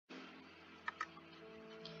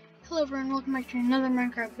Hello everyone, welcome back to another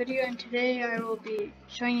Minecraft video, and today I will be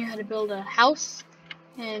showing you how to build a house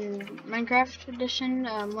in Minecraft Edition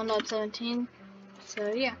 1.17.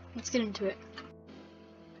 So yeah, let's get into it.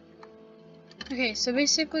 Okay, so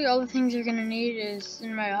basically all the things you're going to need is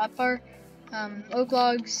in my hotbar, oak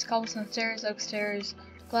logs, cobblestone stairs, oak stairs,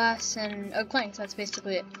 glass, and oak planks. That's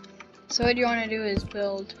basically it. So what you want to do is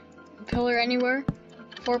build a pillar anywhere,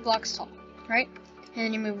 4 blocks tall, right? And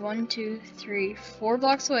then you move 1, 2, 3, 4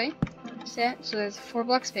 blocks away. See that? So there's a 4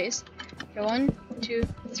 block space. Go 1, 2,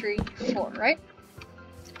 3, 4, right?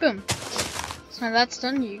 Boom. So now that's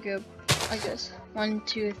done, you go like this. 1,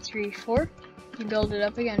 2, 3, 4. You build it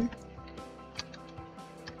up again.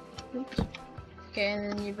 Oops. Okay,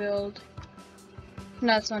 and then you build.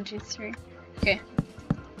 No, that's 1, 2, 3. Okay.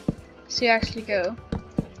 So you actually go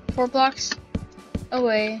 4 blocks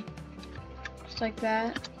away, just like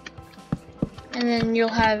that. And then you'll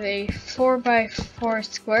have a 4x4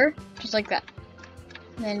 square, just like that.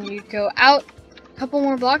 And then you go out a couple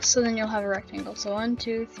more blocks, so then you'll have a rectangle. So 1,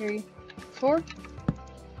 2, 3, 4.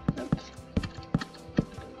 Oops.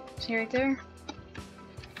 See right there?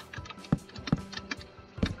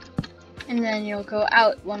 And then you'll go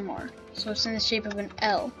out one more. So it's in the shape of an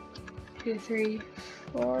L. 2, 3,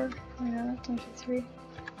 4. No, that's 1, 2, 3.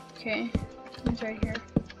 Okay, it's right here.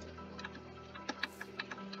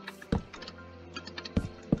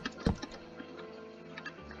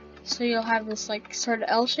 So you'll have this like sort of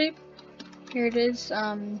L shape. Here it is.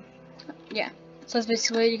 Yeah. So that's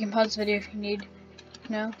basically it. You can pause the video if you need.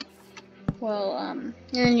 No. Well, and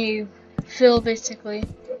then you fill basically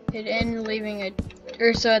it in, leaving it,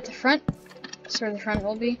 or so at the front. So where the front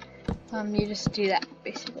will be. You just do that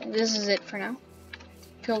basically. This is it for now.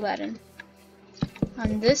 Fill that in.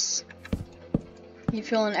 On this, you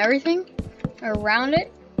fill in everything around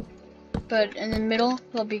it, but in the middle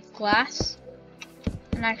there'll be glass.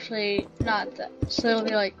 And actually not that, so it'll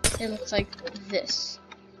be like, it looks like this,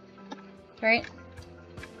 right?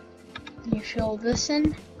 You fill this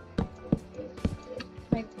in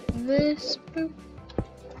like this, boop,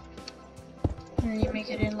 and then you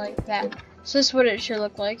make it in like that. So this is what it should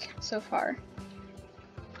look like so far.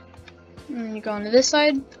 And then you go onto this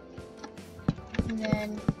side, and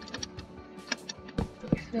then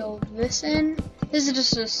you fill this in. This is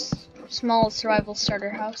just a small survival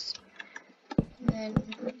starter house. And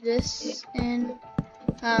this in.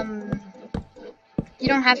 You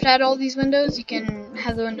don't have to add all these windows. You can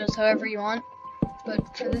have the windows however you want.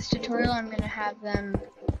 But for this tutorial, I'm gonna have them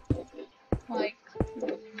like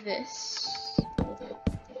this,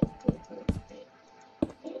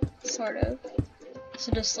 sort of.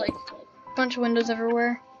 So just like a bunch of windows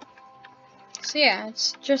everywhere. So yeah,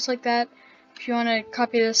 it's just like that. If you want to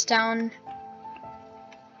copy this down,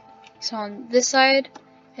 so on this side,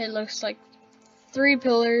 it looks like 3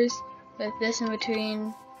 pillars with this in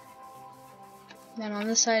between. Then on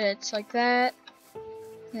this side it's like that.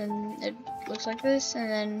 Then it looks like this, and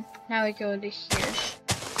then now we go to here.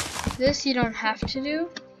 This you don't have to do,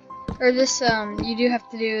 or this you do have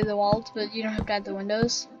to do the walls, but you don't have to add the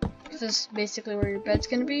windows. This is basically where your bed's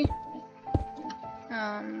gonna be.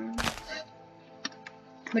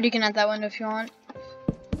 But you can add that window if you want.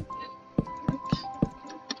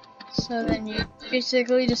 So then you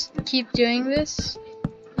basically just keep doing this.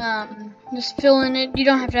 Just fill in it. You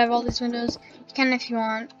don't have to have all these windows. You can if you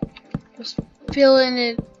want. Just fill in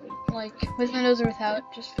it like with windows or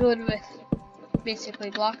without. Just fill it with basically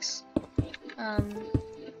blocks. And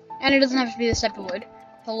it doesn't have to be this type of wood.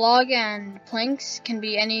 The log and planks can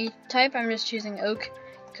be any type. I'm just choosing oak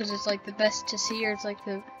because it's like the best to see, or it's like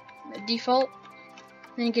the default.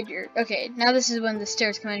 Then you get your, okay, now this is when the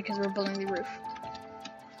stairs come in because we're building the roof.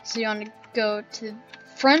 So you want to go to the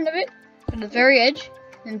front of it, to the very edge,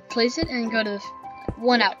 and place it, and go to the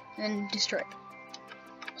one out, and destroy it.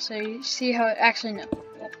 So you see how it, actually no.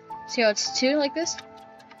 See how it's 2 like this?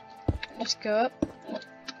 Just go up,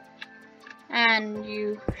 and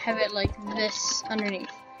you have it like this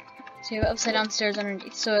underneath. So you have upside down stairs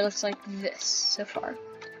underneath, so it looks like this so far.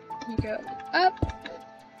 You go up,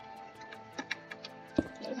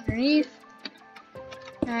 underneath,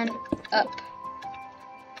 and up.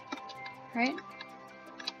 Right?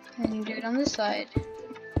 And you do it on this side.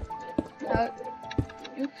 Out.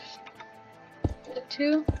 Oops.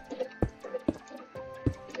 2.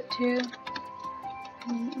 2.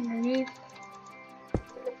 And underneath.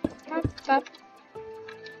 Pop, pop.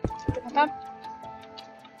 Pop, pop.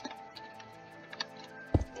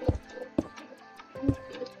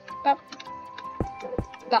 Pop.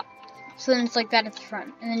 Pop. So then it's like that at the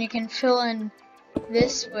front. And then you can fill in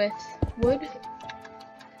this with wood.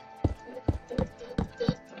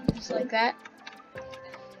 Just like that.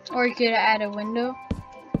 Or you could add a window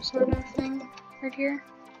sort of thing right here.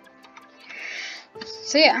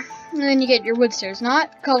 So yeah, and then you get your wood stairs,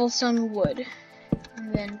 not cobblestone, wood.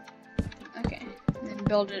 And then, okay, and then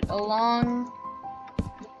build it along,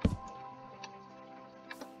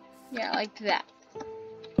 yeah, like that.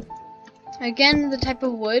 Again, the type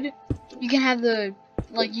of wood, you can have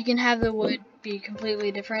the wood be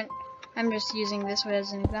completely different. I'm just using this wood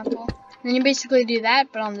as an example. And then you basically do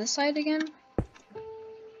that, but on this side again.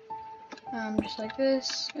 Just like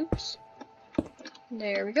this. Oops.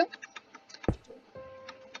 There we go.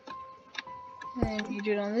 And then you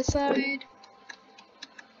do it on this side.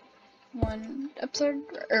 One upside,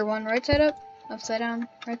 or one right side up, upside down,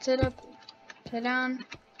 right side up, upside down,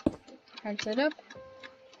 right side up,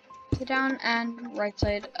 upside down, and right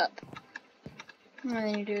side up. And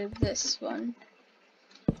then you do this one.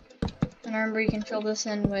 And remember, you can fill this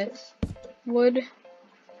in with wood.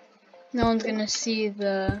 No one's gonna see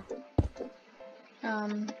the,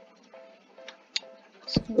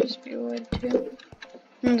 this can just be wood too.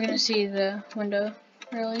 No one's gonna see the window,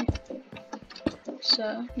 really.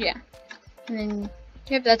 So, yeah. And then,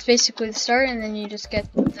 yep, that's basically the start, and then you just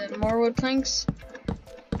get the more wood planks,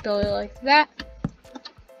 build it like that.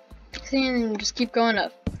 See, and then you just keep going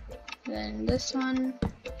up. Then this one.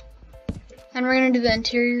 And we're gonna do the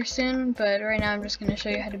interior soon, but right now I'm just gonna show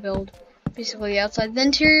you how to build basically the outside. The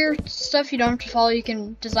interior stuff you don't have to follow, you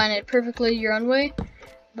can design it perfectly your own way.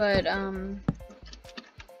 But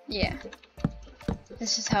yeah.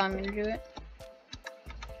 This is how I'm gonna do it.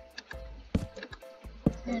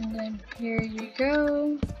 And then here you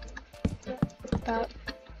go. About.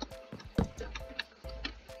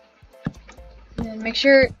 And then make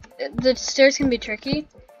sure the stairs can be tricky.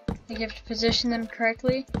 Like you have to position them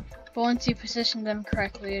correctly. But once you position them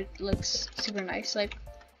correctly, it looks super nice. Like,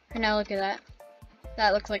 right now, look at that.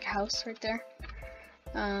 That looks like a house right there.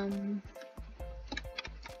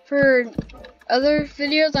 For other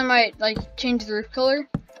videos, I might like change the roof color.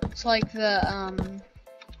 So like the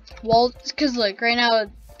walls, cause like right now,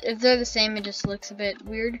 if they're the same, it just looks a bit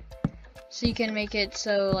weird. So you can make it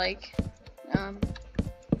so like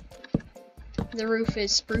the roof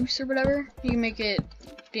is spruce or whatever. You can make it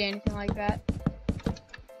be anything like that.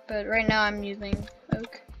 But right now I'm using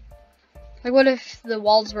oak. Like what if the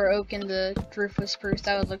walls were oak and the roof was spruce?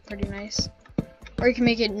 That would look pretty nice. Or you can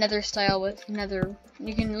make it nether style with nether.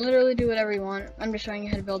 You can literally do whatever you want. I'm just showing you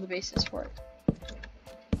how to build the basis for it.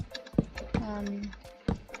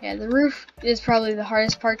 Yeah, the roof is probably the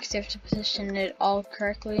hardest part because you have to position it all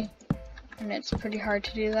correctly. And it's pretty hard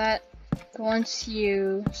to do that. But once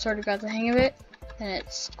you sort of got the hang of it, then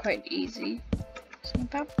it's quite easy. So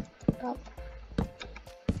pop, pop.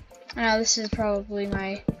 Now this is probably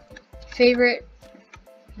my favorite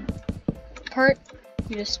part.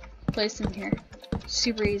 You just place them here.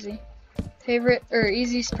 Super easy. Favorite or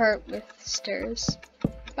easiest part with stairs.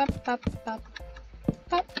 Pop, pop, pop,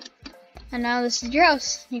 pop. And now this is your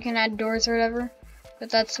house. You can add doors or whatever, but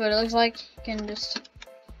that's what it looks like. You can just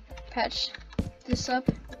patch this up.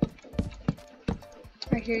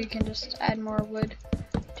 Right here you can just add more wood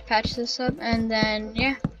to patch this up, and then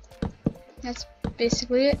yeah, that's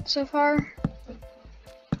basically it so far.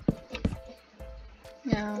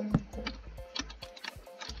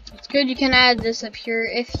 It's good. You can add this up here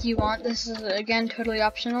if you want. This is again totally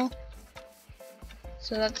optional.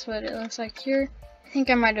 So that's what it looks like here. I think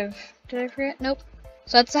I might have, did I forget? Nope.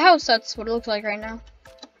 So that's the house. That's what it looks like right now.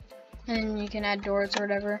 And you can add doors or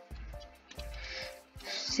whatever.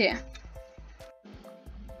 So yeah.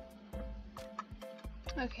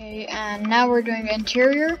 Okay, and now we're doing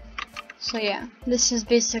interior. So yeah, this is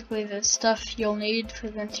basically the stuff you'll need for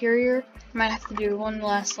the interior. I might have to do one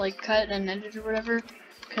last like cut and edit or whatever,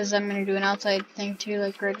 because I'm gonna do an outside thing too,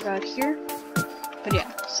 like right about here. But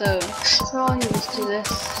yeah, so all you just do this.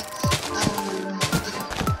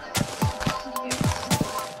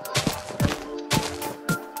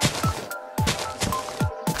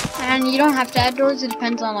 And you don't have to add doors. It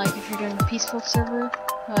depends on like if you're doing a peaceful server.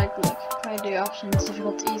 Like look, if I do options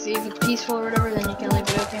difficult to easy, if it's peaceful or whatever, then you can leave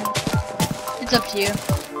it open. It's up to you.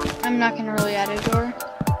 I'm not gonna really add a door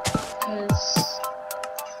because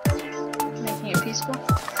making it peaceful. So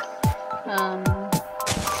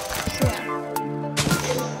yeah.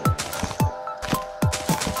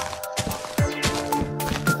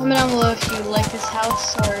 Comment down below if you like this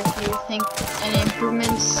house or if you think any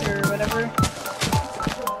improvements or whatever.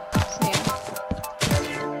 So yeah.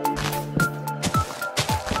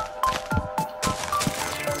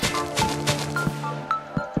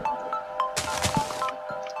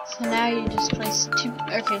 So now you just place two.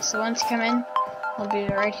 Okay, so once you come in, it'll be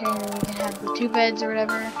right here, and then you can have the two beds or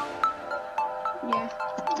whatever. Yeah,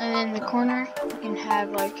 And then in the corner, you can have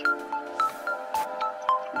like,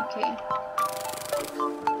 okay,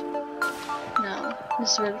 no,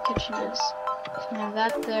 this is where the kitchen is. So you can have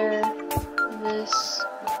that there, this,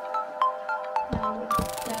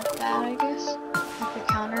 that I guess, like the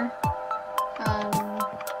counter.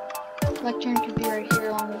 Lectern could be right here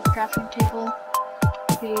along with the crafting table.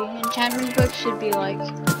 The enchantment book should be like,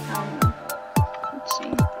 let's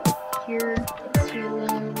see, here,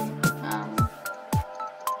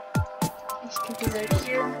 this could be right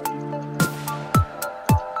here.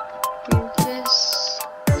 Do this.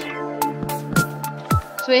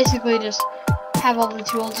 So basically just have all the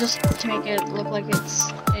tools just to make it look like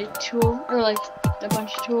it's a tool, or like a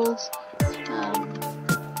bunch of tools.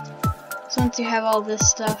 So once you have all this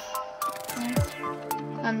stuff,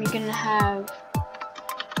 you're gonna have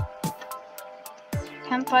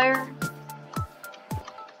campfire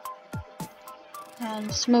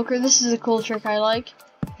and smoker. This is a cool trick I like.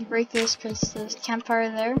 You break this because there's campfire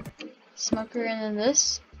there, smoker, and then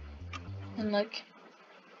this, and like,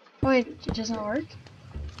 oh wait, it doesn't work.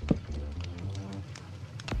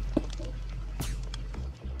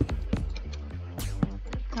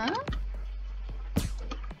 Huh?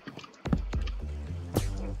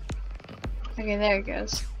 Okay, there it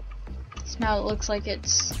goes. So now it looks like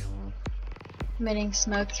it's emitting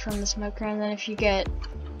smoke from the smoker, and then if you get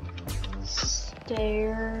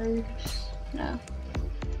stairs, no,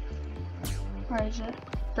 where is it?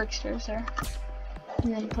 Brick stairs there.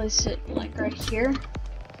 And then place it like right here.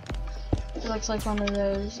 It looks like one of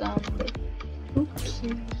those, oops.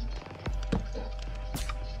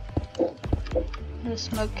 The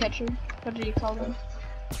smoke catcher. What do you call them?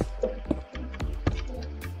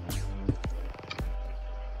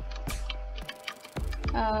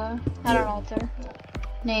 I don't know what they're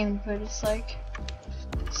named, but it's like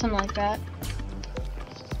something like that.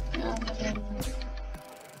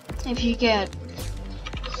 If you get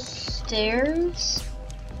stairs,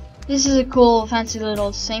 this is a cool fancy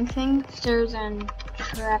little sink thing. Stairs and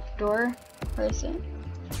trapdoor. Where is it?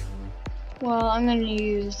 Well, I'm going to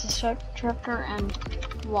use the trapdoor and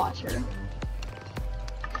water.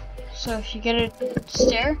 So if you get a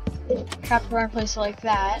stair, trapdoor, and place it like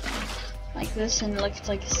that, like this, and like it's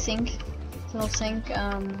like a sink, little sink.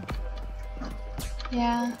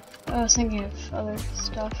 Yeah. I was thinking of other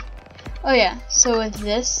stuff. Oh yeah. So with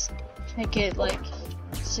this, make it like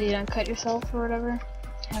so you don't cut yourself or whatever.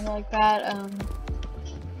 Have it like that.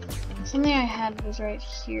 Something I had was right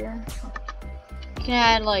here. You can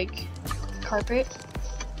add like carpet,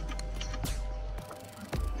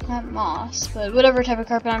 not moss, but whatever type of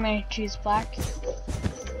carpet. I'm going to choose black.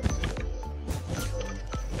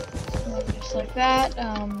 Just like that.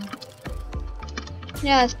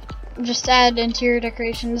 Yeah, just add interior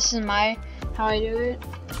decoration. This is how I do it.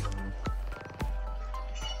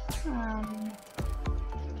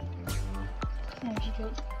 And if you go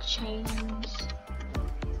chains,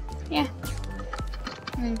 yeah,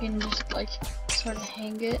 and you can just like sort of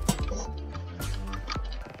hang it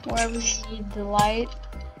wherever you need the light,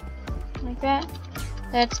 like that.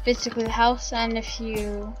 That's basically the house. And if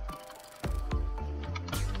you,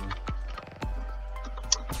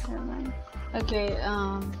 never mind. Okay,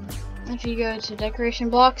 if you go to decoration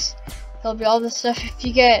blocks, there'll be all this stuff. If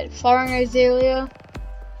you get flowering azalea,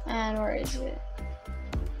 and where is it?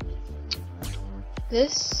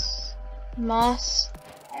 This moss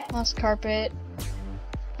carpet,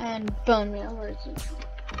 and bone meal. Where is it?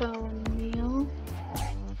 Bone meal.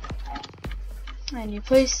 And you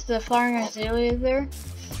place the flowering azalea there,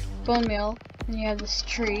 bone meal, and you have this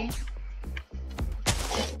tree.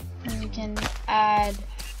 And you can add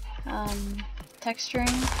texturing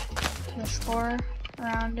to the floor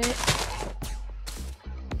around it,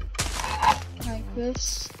 like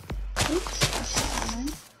this. Oops, that's not one.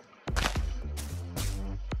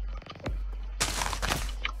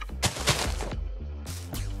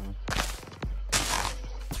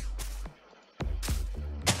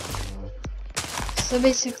 So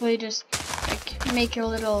basically just like make a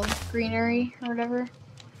little greenery or whatever.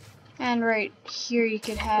 And right here you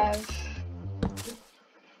could have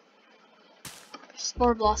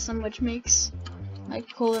spore blossom, which makes like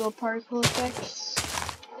cool little particle effects.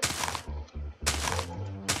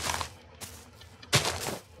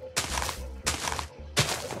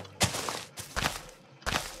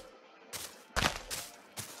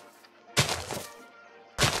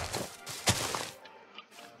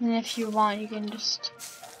 And if you want, you can just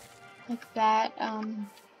like that. I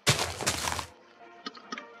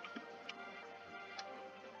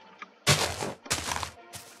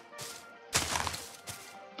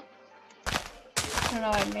don't know,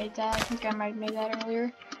 I made that. I think I might have made that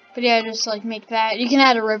earlier. But yeah, just like make that. You can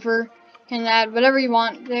add a river. You can add whatever you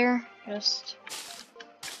want there.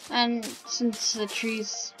 And since the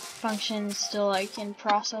tree's function is still like in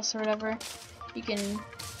process or whatever, you can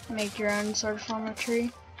make your own sort of form of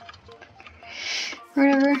tree. Or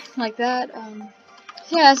whatever, like that.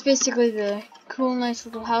 So yeah, that's basically the cool, nice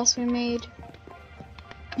little house we made.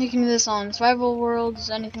 You can do this on survival worlds,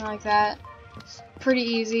 anything like that. It's pretty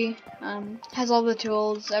easy. Has all the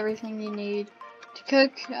tools, everything you need to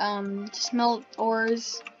cook, to smelt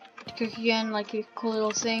ores, to cook again, like a cool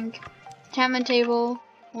little sink, enchantment table,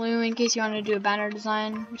 loom in case you want to do a banner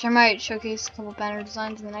design, which I might showcase a couple banner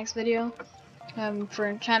designs in the next video. For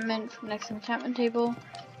enchantment, for next enchantment table,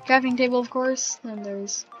 crafting table of course. Then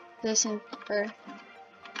there's this for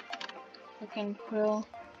looking quill.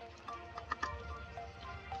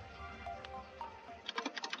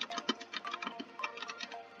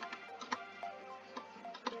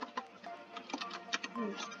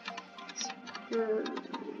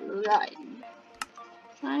 Right.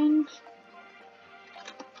 Find.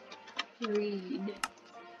 Read.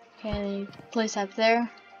 Okay, place that there.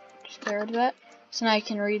 Just get rid of that. So now I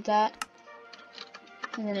can read that.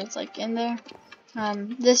 And then it's like in there.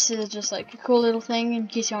 This is just like a cool little thing in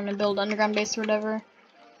case you want to build underground base or whatever.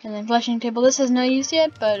 And then fleshing table. This has no use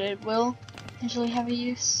yet, but it will eventually have a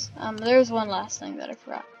use. There's one last thing that I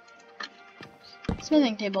forgot.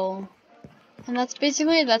 Smithing table. And that's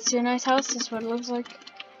basically it. That's your nice house. That's what it looks like.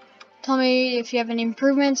 Tell me if you have any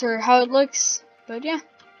improvements or how it looks. But yeah.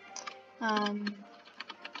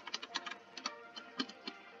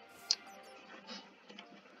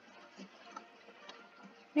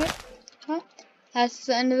 Yep. Well, that's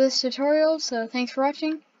the end of this tutorial. So thanks for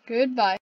watching. Goodbye.